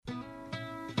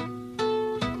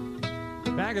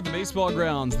Back at the baseball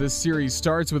grounds, this series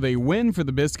starts with a win for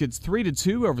the Biscuits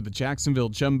 3-2 over the Jacksonville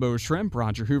Jumbo Shrimp.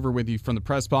 Roger Hoover with you from the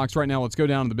press box. Right now, let's go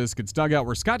down to the Biscuits dugout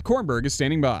where Scott Kornberg is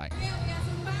standing by.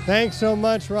 Thanks so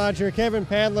much, Roger. Kevin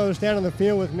Padlow is down on the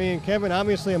field with me. And Kevin,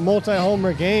 obviously a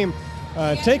multi-homer game.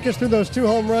 Take us through those 2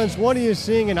 home runs. What are you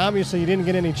seeing? And obviously you didn't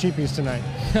get any cheapies tonight.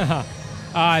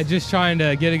 Just trying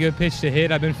to get a good pitch to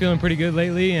hit. I've been feeling pretty good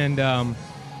lately, and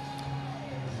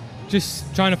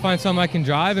just trying to find something I can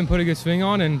drive and put a good swing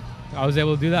on, and I was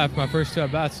able to do that for my first 2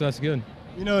 at-bats, so that's good.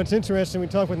 You know, it's interesting. We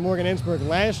talked with Morgan Ensberg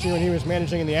last year when he was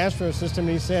managing in the Astros system,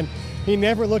 and he said he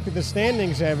never looked at the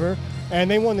standings ever,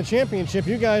 and they won the championship.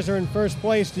 You guys are in first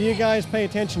place. Do you guys pay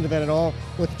attention to that at all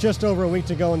with just over a week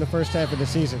to go in the first half of the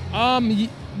season?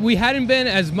 We hadn't been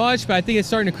as much, but I think it's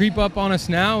starting to creep up on us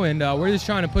now, and we're just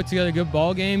trying to put together good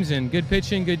ball games and good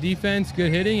pitching, good defense,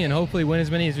 good hitting, and hopefully win as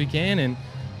many as we can and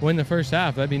win the first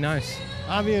half. That'd be nice.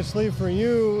 Obviously for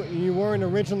you, you weren't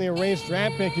originally a Rays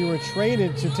draft pick. You were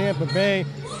traded to Tampa Bay.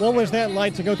 What was that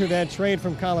like to go through that trade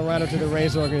from Colorado to the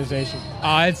Rays organization?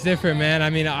 It's different, man. I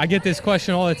mean, I get this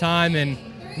question all the time, and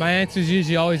my answer is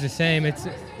usually always the same.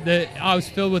 I was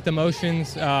filled with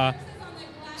emotions,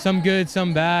 some good,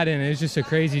 some bad, and it was just a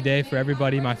crazy day for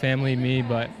everybody, my family, me.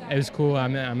 But it was cool.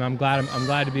 I'm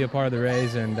glad to be a part of the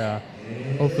Rays, and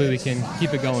hopefully we can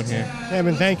keep it going here.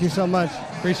 Kevin, thank you so much.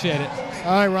 Appreciate it.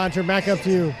 All right, Roger, back up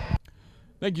to you.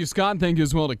 Thank you, Scott. Thank you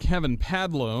as well to Kevin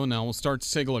Padlow. Now we'll start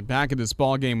to take a look back at this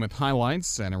ball game with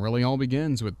highlights, and it really all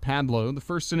begins with Padlow. The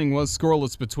first inning was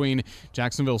scoreless between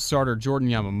Jacksonville starter Jordan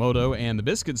Yamamoto and the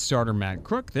Biscuits starter Matt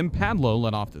Crook. Then Padlow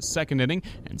led off the second inning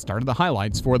and started the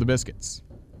highlights for the Biscuits.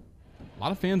 A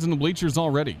lot of fans in the bleachers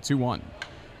already. 2-1.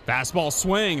 Fastball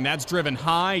swing. That's driven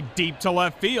high, deep to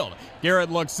left field.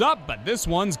 Garrett looks up, but this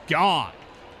one's gone.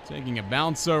 Taking a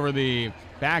bounce over the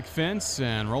back fence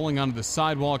and rolling onto the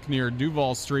sidewalk near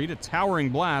Duval Street. A towering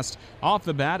blast off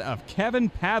the bat of Kevin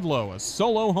Padlow, a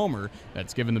solo homer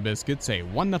that's given the Biscuits a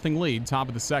 1-0 lead top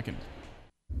of the second.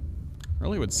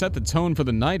 Really would set the tone for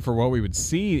the night for what we would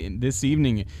see this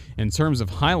evening in terms of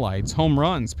highlights. Home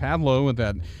runs. Padlow with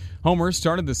that homer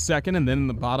started the second, and then in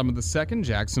the bottom of the second,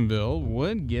 Jacksonville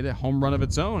would get a home run of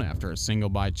its own after a single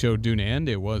by Joe Dunand.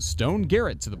 It was Stone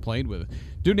Garrett to the plate with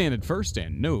Dunand at first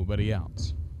and nobody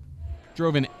out.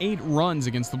 Drove in 8 runs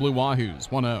against the Blue Wahoos,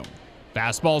 1-0.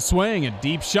 Fastball swing, a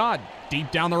deep shot,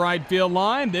 deep down the right field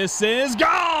line. This is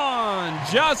gone!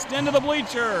 Just into the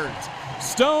bleachers.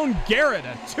 Stone Garrett,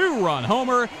 a 2-run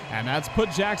homer, and that's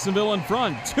put Jacksonville in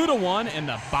front, 2-1 in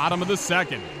the bottom of the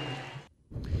second.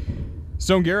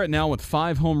 Stone Garrett now with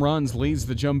 5 home runs leads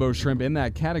the Jumbo Shrimp in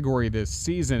that category this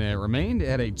season. It remained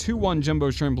at a 2-1 Jumbo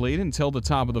Shrimp lead until the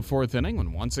top of the 4th inning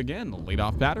when once again the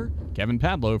leadoff batter, Kevin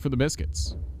Padlow for the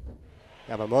Biscuits.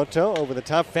 Yamamoto over the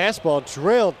top, fastball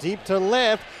drilled deep to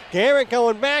left. Garrett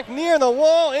going back near the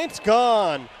wall. It's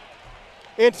gone.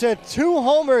 It's a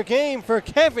 2-homer game for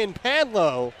Kevin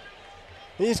Padlow.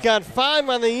 He's got 5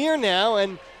 on the year now,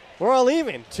 and we're all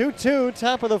even. 2-2,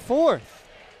 top of the 4th.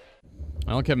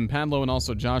 Well, Kevin Padlow and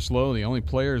also Josh Lowe, the only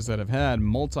players that have had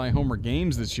multi-homer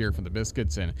games this year for the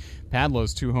Biscuits, and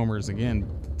Padlow's 2 homers again,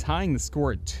 tying the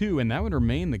score at 2, and that would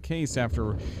remain the case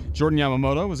after Jordan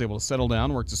Yamamoto was able to settle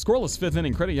down, worked a scoreless 5th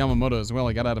inning. Credit Yamamoto as well.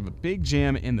 He got out of a big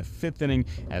jam in the 5th inning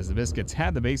as the Biscuits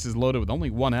had the bases loaded with only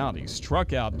 1 out. He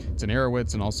struck out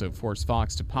Tanarowitz and also forced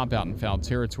Fox to pop out in foul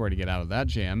territory to get out of that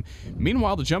jam.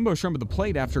 Meanwhile, the Jumbo Shrimp at the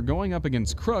plate after going up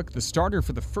against Crook, the starter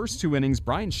for the first 2 innings,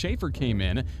 Brian Schaefer came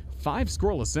in. 5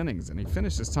 scoreless innings, and he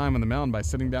finished his time on the mound by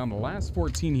sitting down the last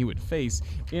 14 he would face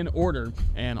in order.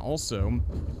 And also,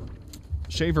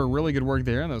 Schaefer, really good work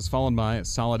there, and that was followed by a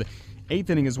solid 8th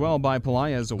inning as well by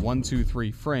Pelaez, a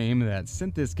 1-2-3 frame that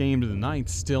sent this game to the 9th,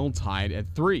 still tied at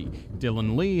 3.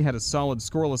 Dylan Lee had a solid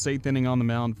scoreless 8th inning on the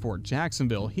mound for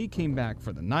Jacksonville. He came back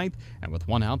for the 9th, and with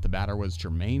 1 out, the batter was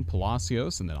Jermaine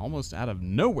Palacios, and then almost out of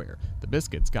nowhere, the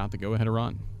Biscuits got the go-ahead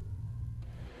run.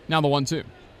 Now the 1-2.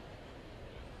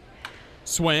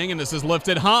 Swing, and this is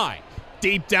lifted high.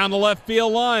 Deep down the left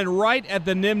field line, right at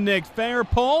the Nimnik fair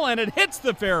pole, and it hits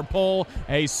the fair pole.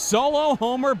 A solo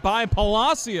homer by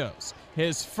Palacios.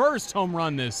 His first home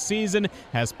run this season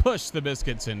has pushed the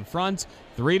Biscuits in front,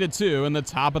 3-2 in the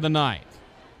top of the 9th.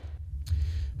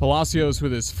 Palacios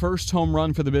with his first home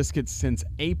run for the Biscuits since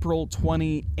April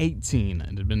 2018.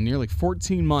 It had been nearly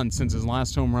 14 months since his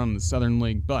last home run in the Southern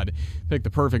League, but picked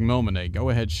the perfect moment, a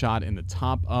go-ahead shot in the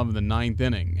top of the 9th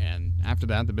inning. And after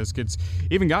that, the Biscuits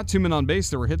even got 2 men on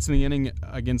base. There were hits in the inning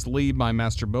against Lee by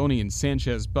Mastroboni and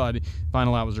Sanchez, but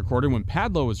final out was recorded when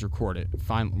Padlow was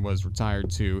retired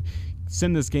to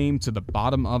send this game to the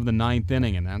bottom of the 9th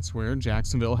inning, and that's where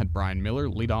Jacksonville had Brian Miller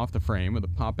lead off the frame with a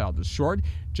pop out to short.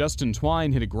 Justin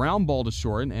Twine hit a ground ball to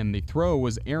short, and the throw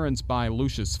was errant by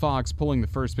Lucius Fox, pulling the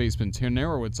first baseman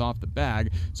Tannerowitz off the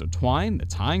bag. So Twine, the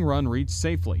tying run, reached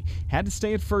safely. Had to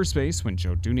stay at first base when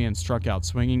Joe Dunan struck out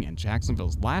swinging, and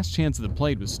Jacksonville's last chance at the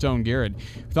plate was Stone Garrett.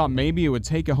 Thought maybe it would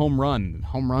take a home run.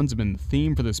 Home runs have been the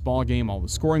theme for this ball game. All the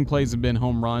scoring plays have been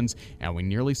home runs, and we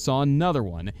nearly saw another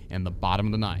one in the bottom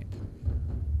of the 9th.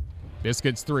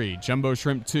 Biscuits 3, Jumbo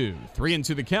Shrimp 2.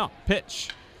 3-2 the count. Pitch.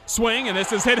 Swing, and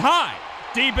this is hit high.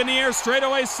 Deep in the air,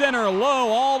 straightaway center, low,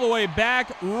 all the way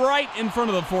back, right in front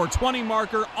of the 420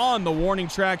 marker on the warning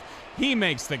track. He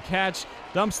makes the catch,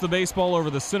 dumps the baseball over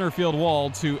the center field wall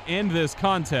to end this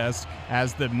contest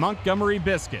as the Montgomery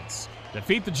Biscuits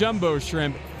defeat the Jumbo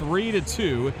Shrimp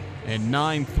 3-2 in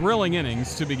 9 thrilling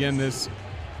innings to begin this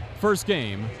first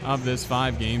game of this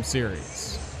 5-game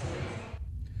series.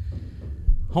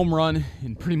 Home run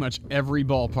in pretty much every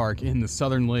ballpark in the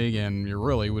Southern League, and you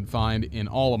really would find in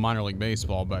all of minor league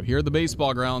baseball. But here at the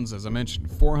baseball grounds, as I mentioned,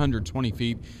 420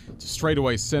 feet to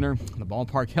straightaway center. The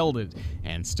ballpark held it,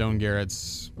 and Stone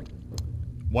Garrett's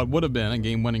what would have been a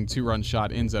game-winning 2-run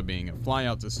shot ends up being a fly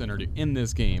out to center to end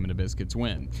this game, and the Biscuits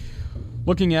win.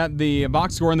 Looking at the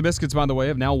box score, and the Biscuits, by the way,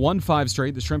 have now won 5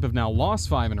 straight. The Shrimp have now lost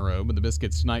 5 in a row, but the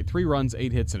Biscuits tonight, 3 runs,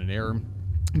 8 hits, and an error.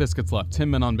 Biscuits left 10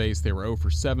 men on base. They were 0 for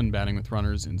 7 batting with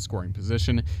runners in scoring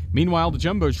position. Meanwhile, the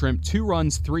Jumbo Shrimp, 2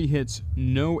 runs, 3 hits,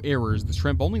 no errors. The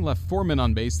Shrimp only left 4 men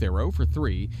on base. They were 0 for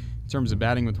 3 in terms of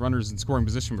batting with runners in scoring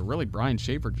position, but really Brian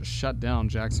Schaefer just shut down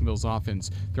Jacksonville's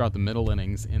offense throughout the middle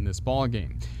innings in this ball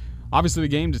game. Obviously, the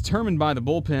game determined by the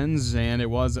bullpens, and it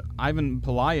was Ivan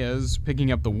Pelaez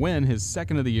picking up the win, his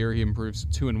second of the year. He improves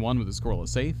to 2-1 with a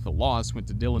scoreless 8th. The loss went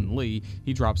to Dylan Lee.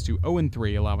 He drops to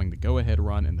 0-3, allowing the go-ahead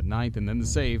run in the 9th, and then the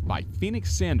save by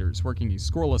Phoenix Sanders, working a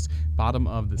scoreless bottom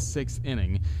of the 6th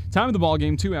inning. Time of the ball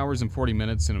game, 2 hours and 40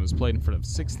 minutes, and it was played in front of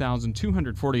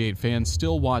 6,248 fans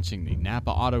still watching the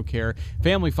Napa Auto Care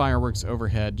family fireworks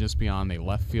overhead just beyond the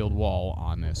left field wall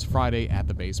on this Friday at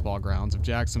the baseball grounds of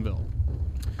Jacksonville.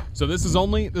 So this is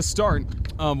only the start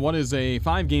of what is a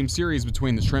 5-game series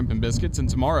between the Shrimp and Biscuits, and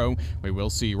tomorrow we will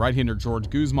see right-hander George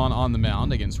Guzman on the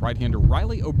mound against right-hander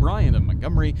Riley O'Brien of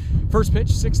Montgomery. First pitch,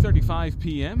 6:35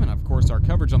 p.m., and of course our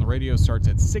coverage on the radio starts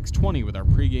at 6:20 with our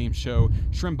pregame show,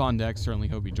 Shrimp on Deck. Certainly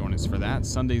hope you join us for that.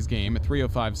 Sunday's game at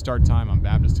 3:05 start time on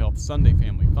Baptist Health Sunday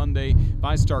Family Fun Day.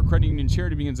 5-Star Credit Union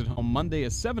Charity begins at home Monday, a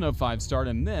 7:05 start,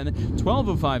 and then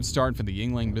 12:05 start for the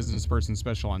Yingling Business Person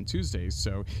Special on Tuesdays.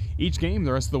 So each game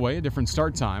the rest of the way, a different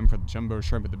start time for the Jumbo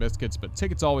Shrimp and the Biscuits, but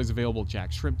tickets always available at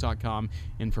jackshrimp.com.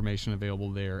 Information available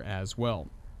there as well.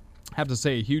 Have to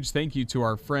say a huge thank you to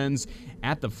our friends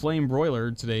at the Flame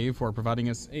Broiler today for providing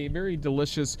us a very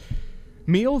delicious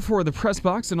meal for the press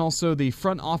box and also the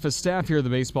front office staff here at the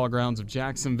baseball grounds of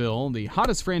Jacksonville. The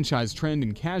hottest franchise trend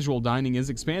in casual dining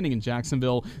is expanding in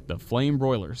Jacksonville. The Flame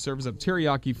Broiler serves up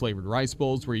teriyaki flavored rice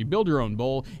bowls where you build your own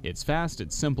bowl. It's fast,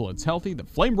 it's simple, it's healthy. The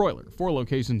Flame Broiler, 4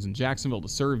 locations in Jacksonville to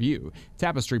serve you.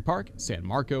 Tapestry Park, San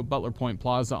Marco, Butler Point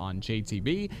Plaza on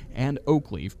JTB, and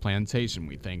Oakleaf Plantation.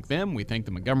 We thank them. We thank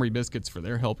the Montgomery Biscuits for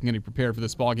their help in getting prepared for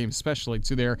this ball game, especially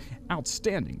to their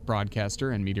outstanding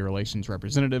broadcaster and media relations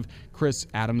representative, Chris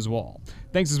Adams-Wall.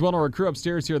 Thanks as well to our crew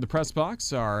upstairs here at the press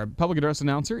box. Our public address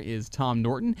announcer is Tom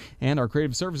Norton, and our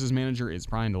creative services manager is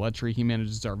Brian Deletry. He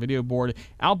manages our video board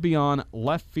out beyond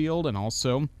left field and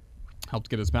also helped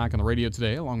get us back on the radio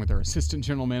today, along with our assistant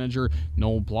general manager,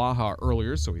 Noel Blaha,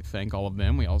 earlier, so we thank all of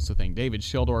them. We also thank David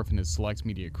Sheldorf and his select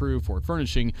media crew for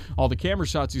furnishing all the camera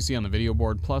shots you see on the video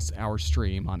board, plus our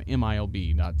stream on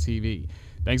MILB.TV.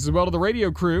 Thanks as well to the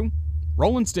radio crew,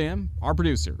 Roland Stam, our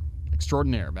producer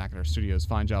extraordinaire, back at our studios.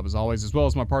 Fine job as always, as well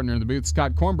as my partner in the booth,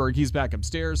 Scott Kornberg. He's back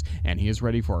upstairs, and he is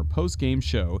ready for our post-game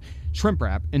show, Shrimp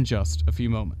Wrap, in just a few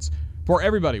moments. For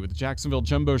everybody with the Jacksonville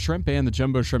Jumbo Shrimp and the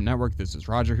Jumbo Shrimp Network, this is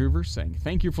Roger Hoover saying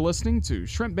thank you for listening to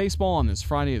Shrimp Baseball on this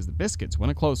Friday as the Biscuits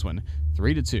win a close one,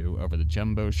 3-2 over the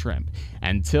Jumbo Shrimp.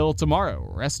 Until tomorrow,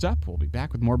 rest up. We'll be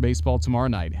back with more baseball tomorrow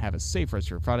night. Have a safe rest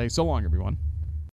of your Friday. So long, everyone.